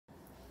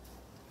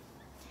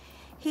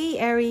Hey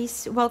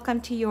Aries, welcome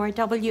to your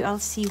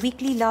WLC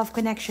Weekly Love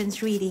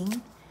Connections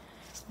reading.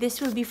 This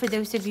will be for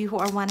those of you who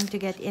are wanting to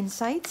get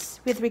insights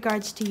with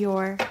regards to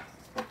your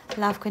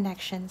love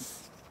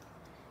connections.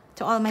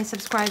 To all my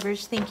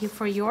subscribers, thank you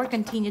for your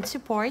continued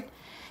support.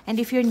 And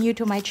if you're new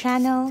to my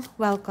channel,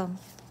 welcome.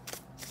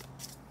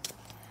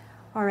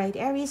 All right,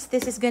 Aries,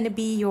 this is going to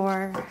be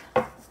your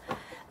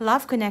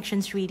love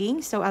connections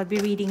reading. So I'll be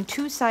reading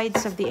two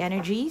sides of the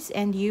energies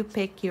and you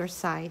pick your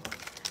side.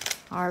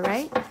 All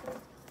right.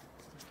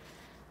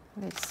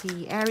 Let's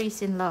see,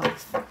 Aries in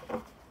love.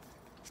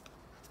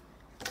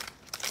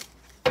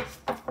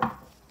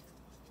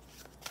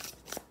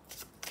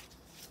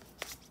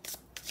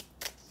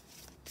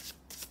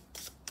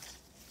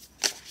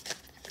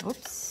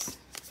 Oops.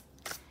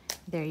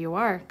 There you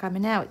are,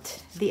 coming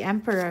out. The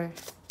Emperor.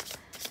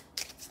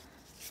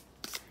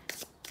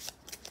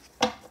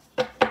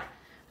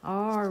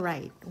 All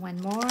right, one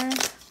more.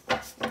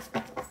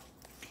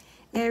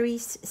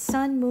 Aries,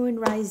 Sun, Moon,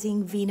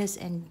 Rising, Venus,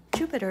 and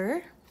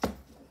Jupiter.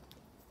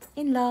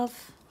 In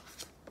love.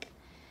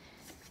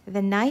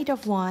 The Knight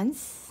of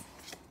Wands.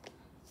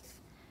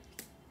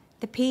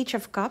 The Page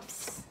of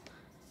Cups.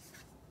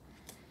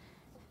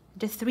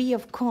 The Three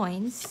of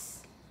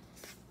Coins.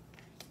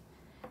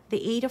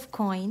 The Eight of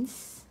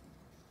Coins.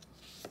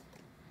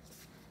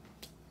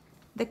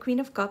 The Queen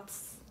of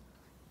Cups.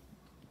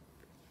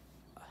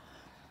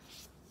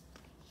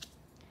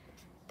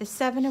 The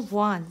Seven of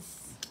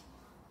Wands.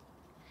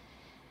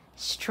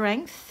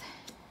 Strength.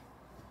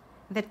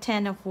 The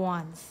Ten of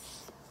Wands.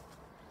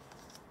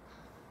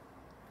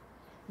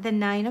 The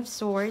Nine of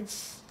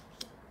Swords.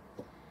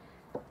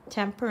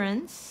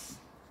 Temperance.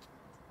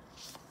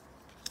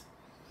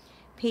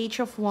 Page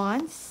of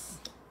Wands.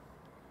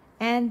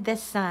 And the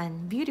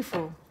Sun.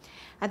 Beautiful.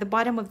 At the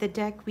bottom of the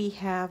deck, we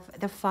have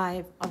the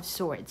Five of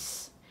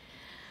Swords.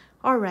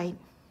 All right.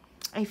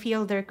 I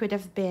feel there could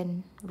have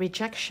been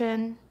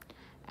rejection,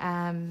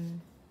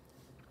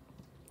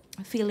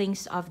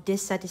 feelings of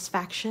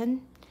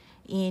dissatisfaction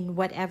in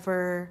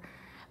whatever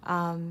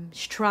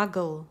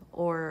struggle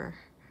or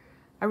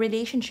a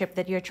relationship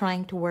that you're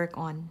trying to work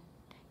on.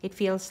 It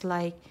feels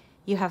like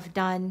you have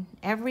done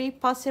every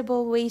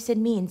possible ways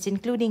and means,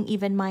 including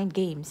even mind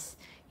games,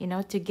 you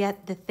know, to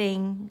get the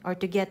thing or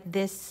to get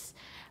this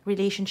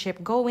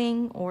relationship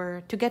going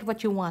or to get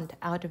what you want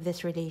out of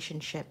this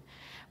relationship.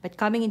 But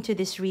coming into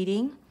this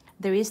reading,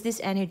 there is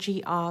this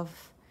energy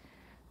of,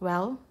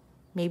 well,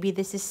 maybe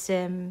this is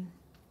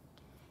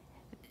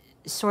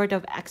sort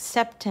of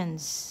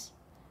acceptance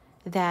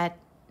that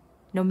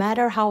no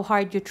matter how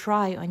hard you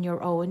try on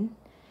your own,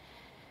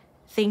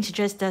 things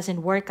just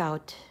doesn't work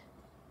out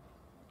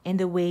in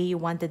the way you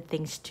wanted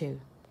things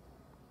to.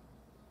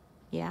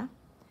 Yeah?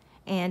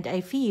 And I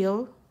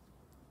feel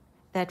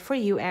that for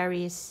you,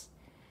 Aries,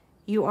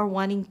 you are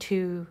wanting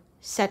to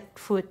set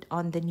foot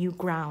on the new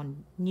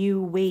ground,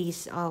 new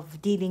ways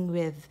of dealing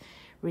with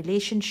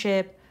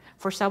relationship.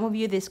 For some of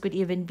you, this could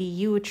even be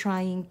you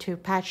trying to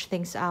patch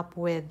things up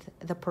with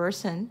the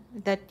person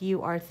that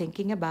you are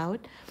thinking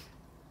about,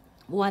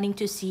 wanting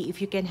to see if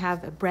you can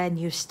have a brand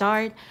new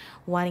start,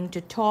 wanting to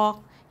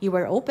talk. You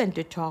are open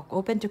to talk,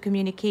 open to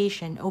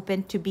communication,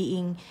 open to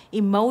being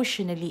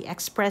emotionally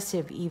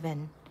expressive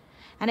even.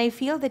 And I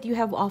feel that you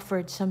have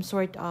offered some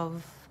sort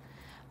of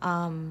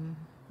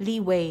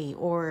leeway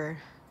or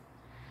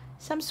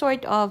some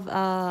sort of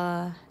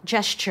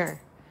gesture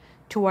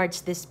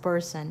towards this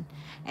person.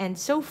 And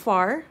so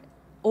far,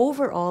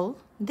 overall,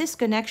 this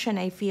connection,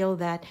 I feel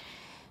that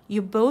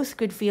you both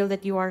could feel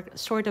that you are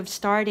sort of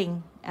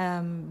starting,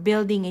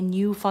 building a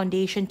new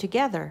foundation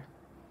together.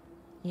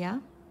 Yeah?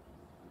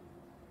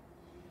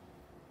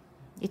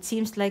 It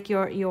seems like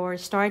you're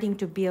starting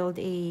to build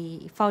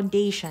a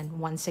foundation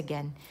once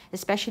again,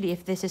 especially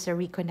if this is a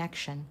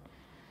reconnection.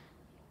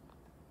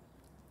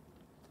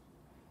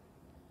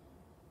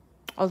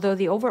 Although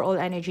the overall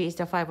energy is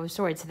the Five of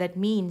Swords, that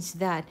means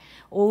that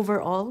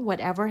overall,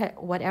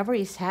 whatever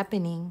is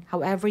happening,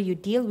 however you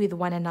deal with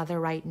one another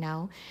right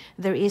now,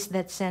 there is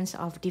that sense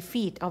of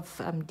defeat,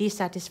 of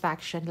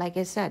dissatisfaction. Like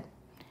I said,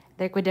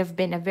 there could have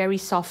been a very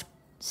soft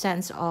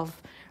sense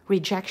of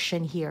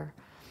rejection here.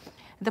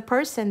 The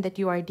person that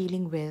you are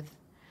dealing with,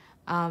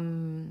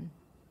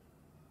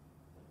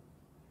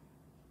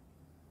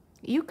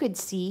 you could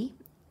see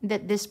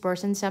that this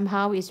person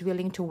somehow is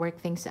willing to work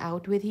things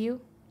out with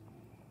you.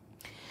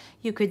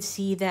 You could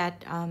see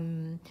that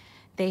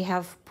they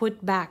have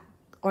put back,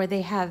 or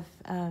they have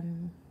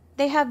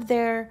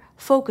their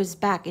focus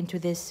back into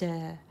this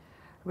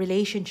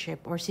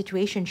relationship or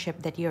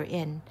situationship that you're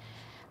in.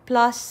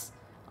 Plus,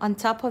 on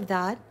top of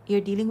that,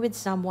 you're dealing with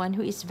someone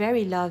who is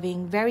very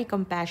loving, very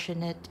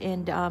compassionate,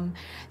 and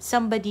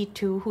somebody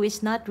too who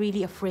is not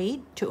really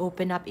afraid to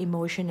open up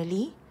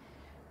emotionally.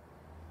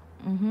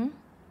 And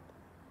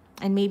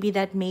maybe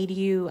that made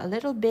you a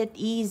little bit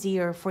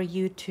easier for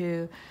you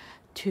to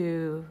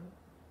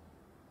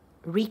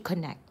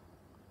reconnect.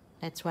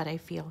 That's what I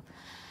feel.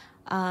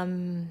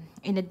 In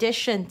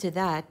addition to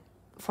that,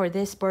 for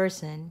this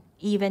person,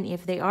 even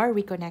if they are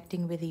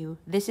reconnecting with you,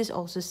 this is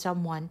also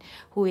someone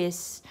who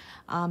is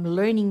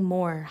learning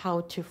more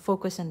how to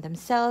focus on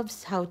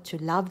themselves, how to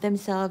love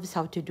themselves,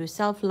 how to do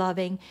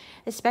self-loving.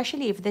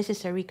 Especially if this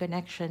is a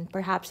reconnection,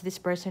 perhaps this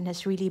person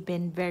has really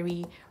been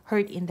very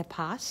hurt in the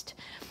past,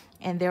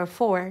 and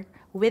therefore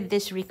with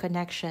this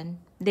reconnection,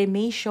 they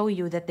may show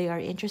you that they are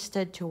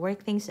interested to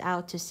work things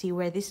out, to see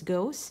where this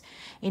goes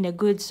in a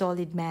good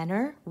solid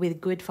manner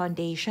with good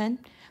foundation,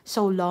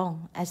 so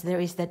long as there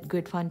is that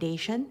good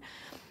foundation.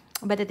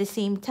 But at the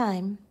same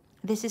time,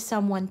 this is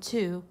someone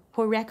too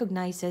who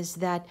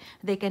recognizes that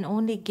they can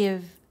only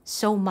give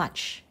so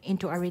much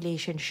into a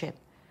relationship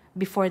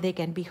before they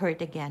can be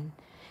hurt again.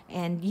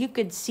 And you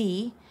could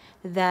see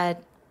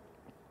that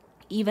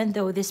even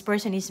though this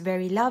person is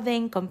very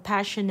loving,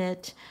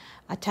 compassionate,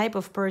 a type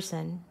of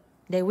person,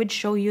 they would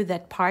show you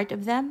that part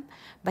of them,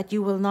 but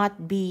you will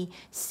not be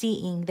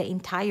seeing the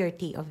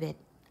entirety of it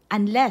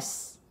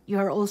unless you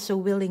are also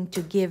willing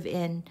to give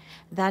in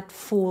that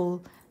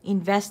full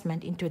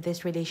investment into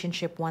this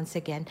relationship once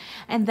again.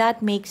 And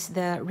that makes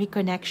the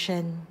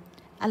reconnection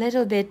a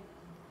little bit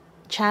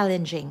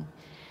challenging,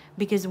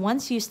 because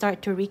once you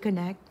start to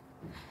reconnect,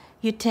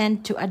 you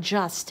tend to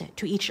adjust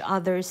to each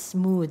other's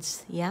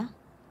moods, yeah?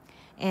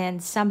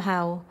 And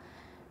somehow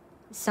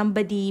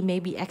somebody may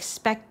be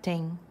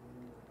expecting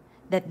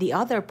that the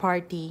other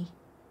party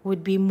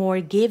would be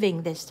more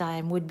giving this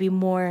time, would be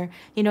more,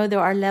 you know, there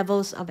are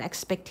levels of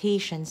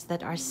expectations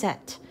that are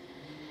set.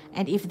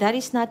 And if that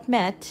is not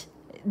met,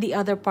 the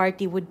other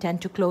party would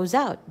tend to close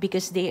out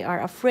because they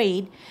are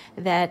afraid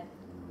that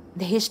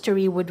the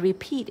history would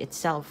repeat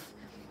itself.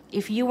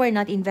 If you were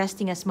not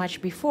investing as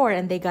much before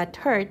and they got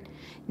hurt,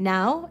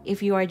 now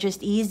if you are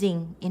just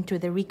easing into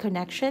the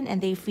reconnection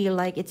and they feel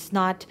like it's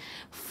not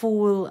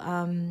full,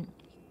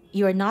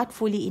 you're not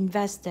fully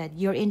invested,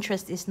 your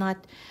interest is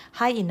not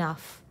high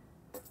enough,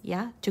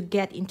 yeah, to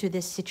get into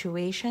this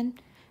situation,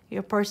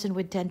 your person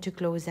would tend to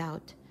close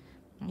out.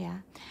 Yeah,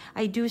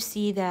 I do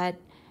see that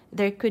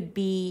there could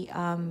be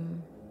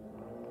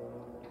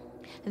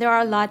there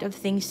are a lot of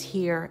things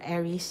here,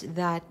 Aries,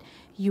 that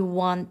you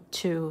want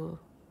to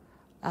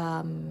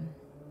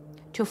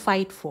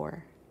fight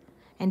for.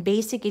 And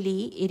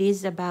basically it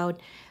is about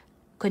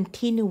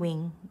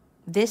continuing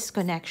this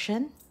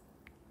connection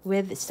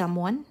with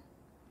someone,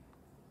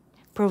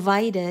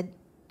 provided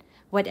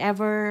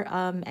whatever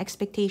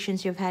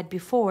expectations you've had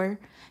before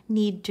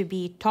need to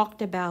be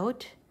talked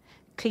about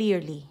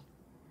clearly,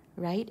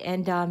 right?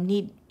 And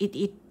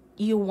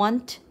you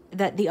want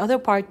that the other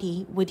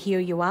party would hear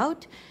you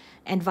out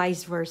and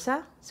vice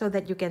versa, so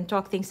that you can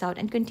talk things out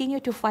and continue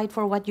to fight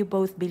for what you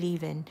both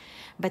believe in.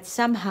 But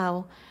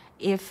somehow,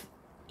 if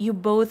you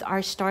both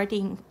are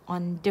starting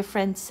on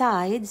different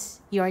sides,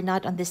 you are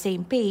not on the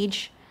same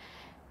page,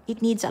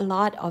 it needs a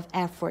lot of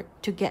effort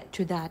to get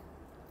to that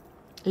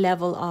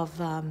level of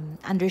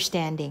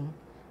understanding.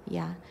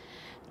 Yeah.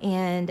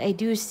 And I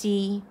do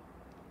see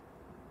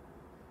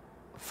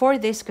for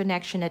this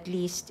connection, at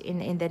least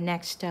in the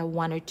next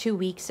 1 or 2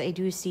 weeks, I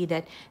do see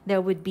that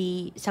there would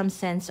be some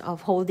sense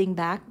of holding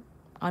back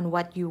on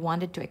what you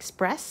wanted to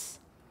express,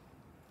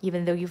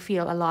 even though you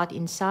feel a lot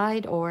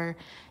inside, or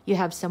you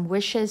have some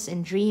wishes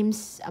and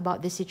dreams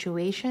about the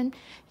situation,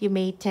 you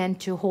may tend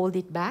to hold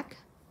it back.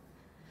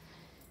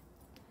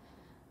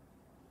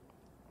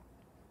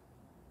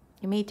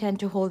 You may tend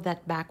to hold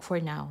that back for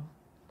now,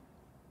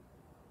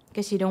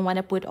 because you don't want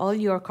to put all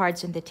your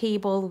cards on the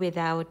table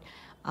without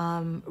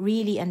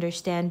really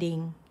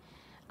understanding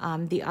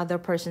the other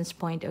person's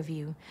point of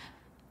view.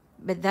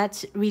 But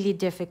that's really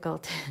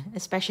difficult,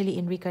 especially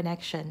in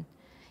reconnection.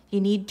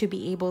 You need to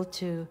be able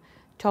to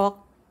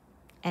talk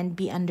and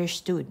be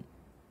understood.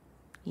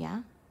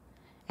 Yeah?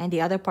 And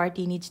the other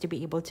party needs to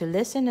be able to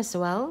listen as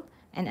well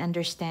and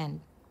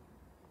understand.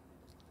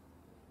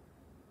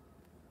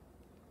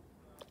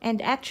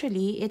 And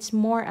actually, it's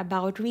more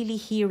about really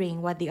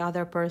hearing what the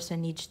other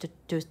person needs to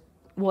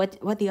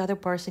what the other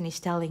person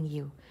is telling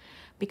you,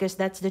 because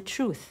that's the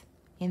truth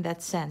in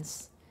that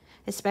sense.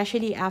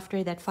 Especially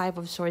after that Five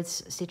of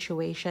Swords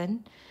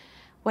situation,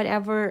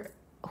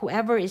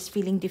 whoever is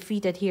feeling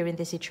defeated here in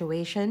the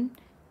situation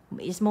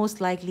is most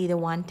likely the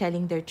one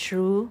telling their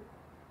true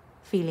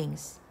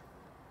feelings.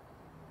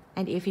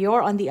 And if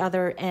you're on the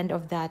other end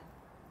of that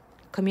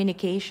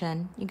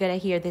communication, you gotta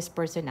hear this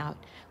person out.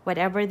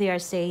 Whatever they are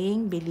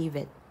saying, believe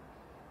it.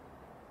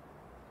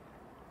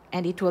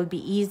 And it will be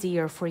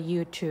easier for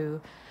you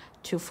to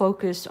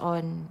focus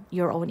on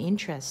your own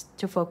interest,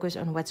 to focus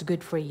on what's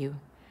good for you.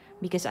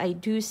 Because I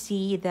do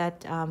see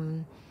that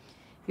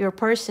your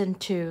person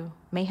too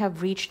may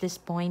have reached this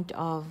point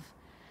of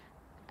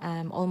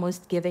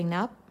almost giving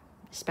up,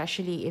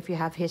 especially if you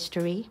have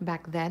history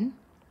back then.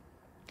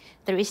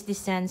 There is this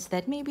sense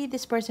that maybe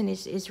this person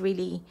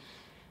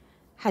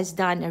has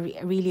done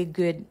a really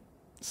good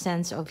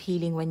sense of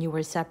healing when you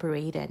were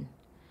separated.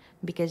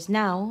 Because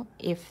now,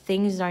 if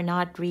things are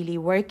not really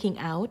working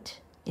out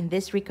in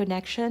this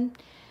reconnection,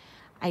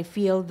 I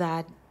feel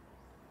that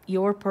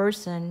your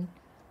person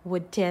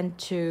would tend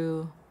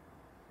to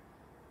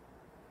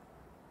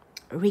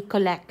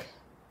recollect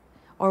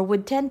or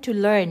would tend to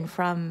learn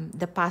from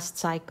the past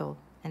cycle.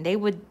 And they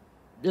would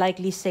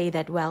likely say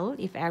that, well,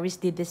 if Aries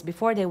did this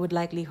before, they would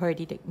likely hurt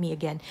me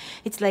again.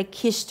 It's like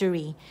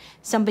history.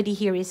 Somebody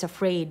here is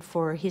afraid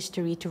for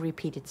history to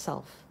repeat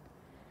itself.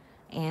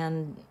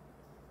 And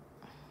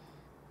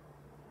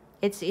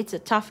it's a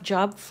tough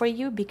job for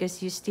you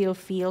because you still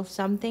feel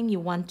something.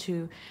 You want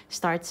to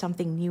start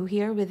something new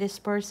here with this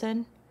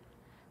person.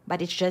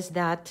 But it's just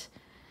that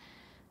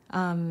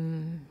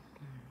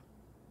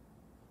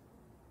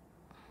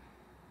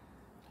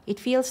it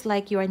feels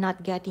like you are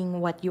not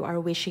getting what you are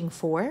wishing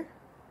for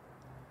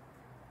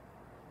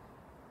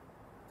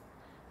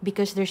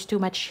because there's too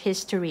much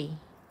history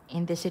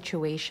in the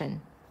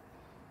situation.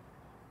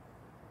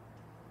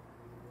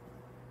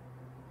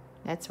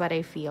 That's what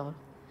I feel.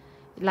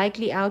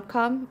 Likely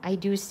outcome, I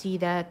do see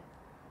that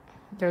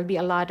there'll be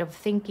a lot of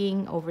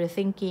thinking,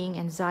 overthinking,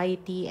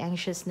 anxiety,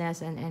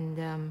 anxiousness,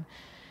 and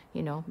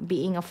you know,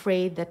 being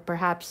afraid that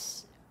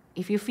perhaps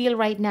if you feel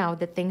right now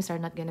that things are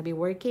not going to be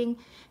working,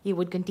 you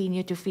would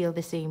continue to feel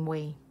the same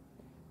way.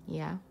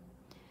 Yeah.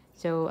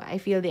 So I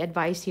feel the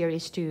advice here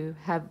is to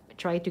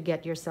try to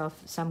get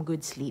yourself some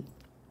good sleep.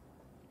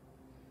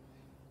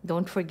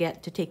 Don't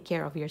forget to take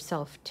care of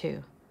yourself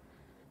too.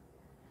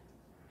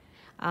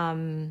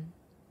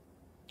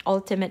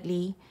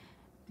 Ultimately,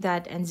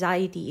 that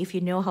anxiety, if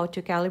you know how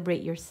to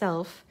calibrate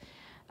yourself,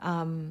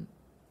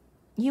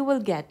 you will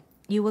get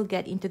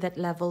into that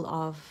level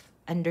of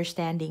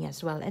understanding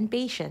as well, and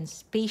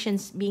patience,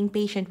 being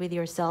patient with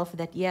yourself,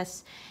 that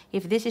yes,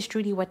 if this is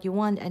truly what you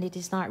want and it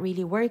is not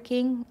really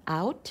working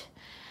out,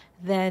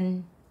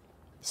 then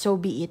so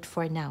be it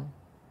for now.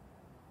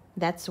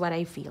 That's what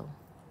I feel.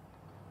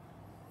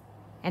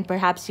 And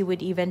perhaps you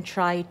would even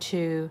try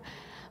to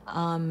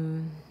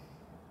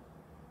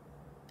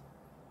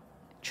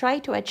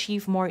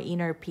achieve more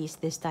inner peace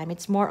this time.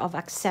 It's more of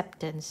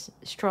acceptance.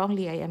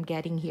 Strongly, I am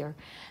getting here.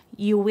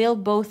 You will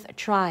both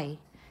try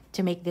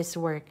to make this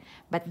work,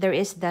 but there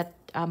is that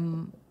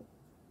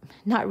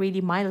not really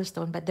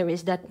milestone, but there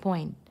is that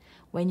point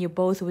when you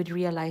both would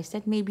realize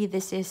that maybe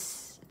this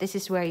is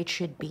where it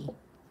should be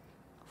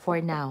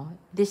for now.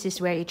 This is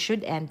where it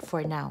should end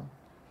for now.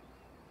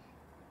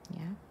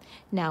 Yeah.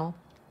 Now,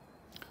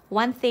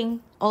 one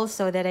thing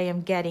also that I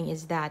am getting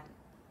is that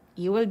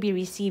you will be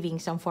receiving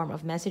some form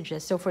of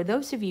messages. So for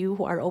those of you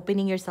who are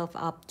opening yourself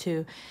up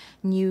to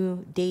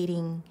new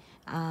dating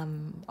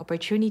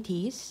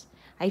opportunities,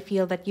 I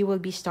feel that you will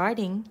be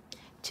starting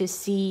to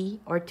see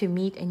or to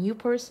meet a new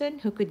person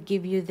who could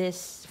give you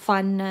this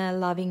fun,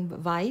 loving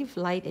vibe,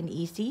 light and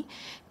easy,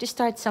 to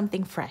start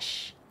something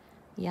fresh.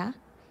 Yeah.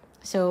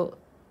 So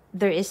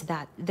there is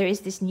that. There is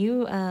this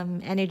new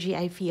energy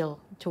I feel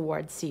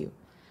towards you.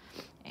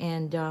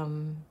 And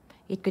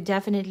it could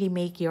definitely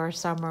make your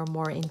summer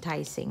more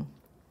enticing.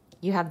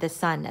 You have the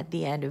sun at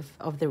the end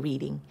of the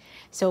reading.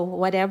 So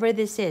whatever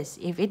this is,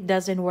 if it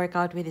doesn't work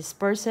out with this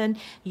person,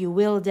 you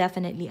will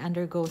definitely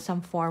undergo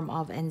some form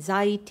of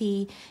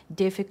anxiety,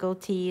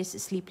 difficulties,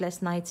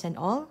 sleepless nights and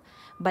all.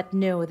 But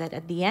know that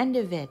at the end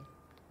of it,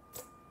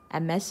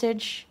 a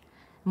message,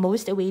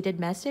 most awaited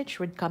message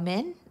would come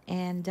in,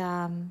 and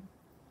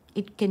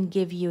it can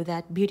give you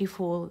that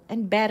beautiful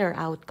and better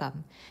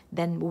outcome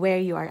than where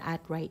you are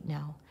at right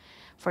now.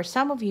 For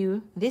some of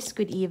you, this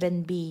could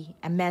even be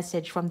a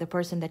message from the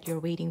person that you're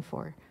waiting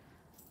for.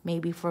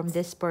 Maybe from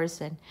this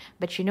person.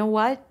 But you know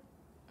what?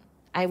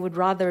 I would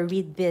rather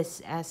read this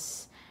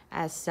as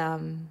a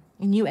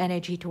new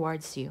energy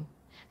towards you.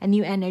 A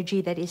new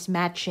energy that is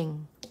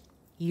matching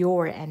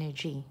your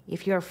energy.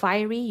 If you're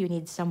fiery, you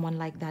need someone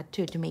like that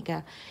too to make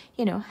a,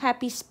 you know,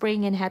 happy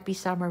spring and happy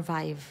summer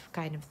vibe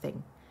kind of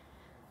thing.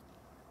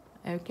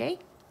 Okay?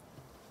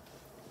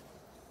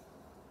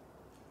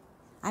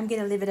 I'm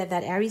going to leave it at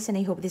that, Aries, and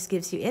I hope this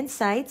gives you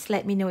insights.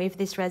 Let me know if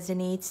this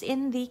resonates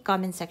in the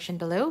comment section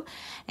below.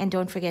 And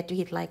don't forget to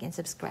hit like and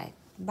subscribe.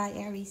 Bye,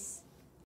 Aries.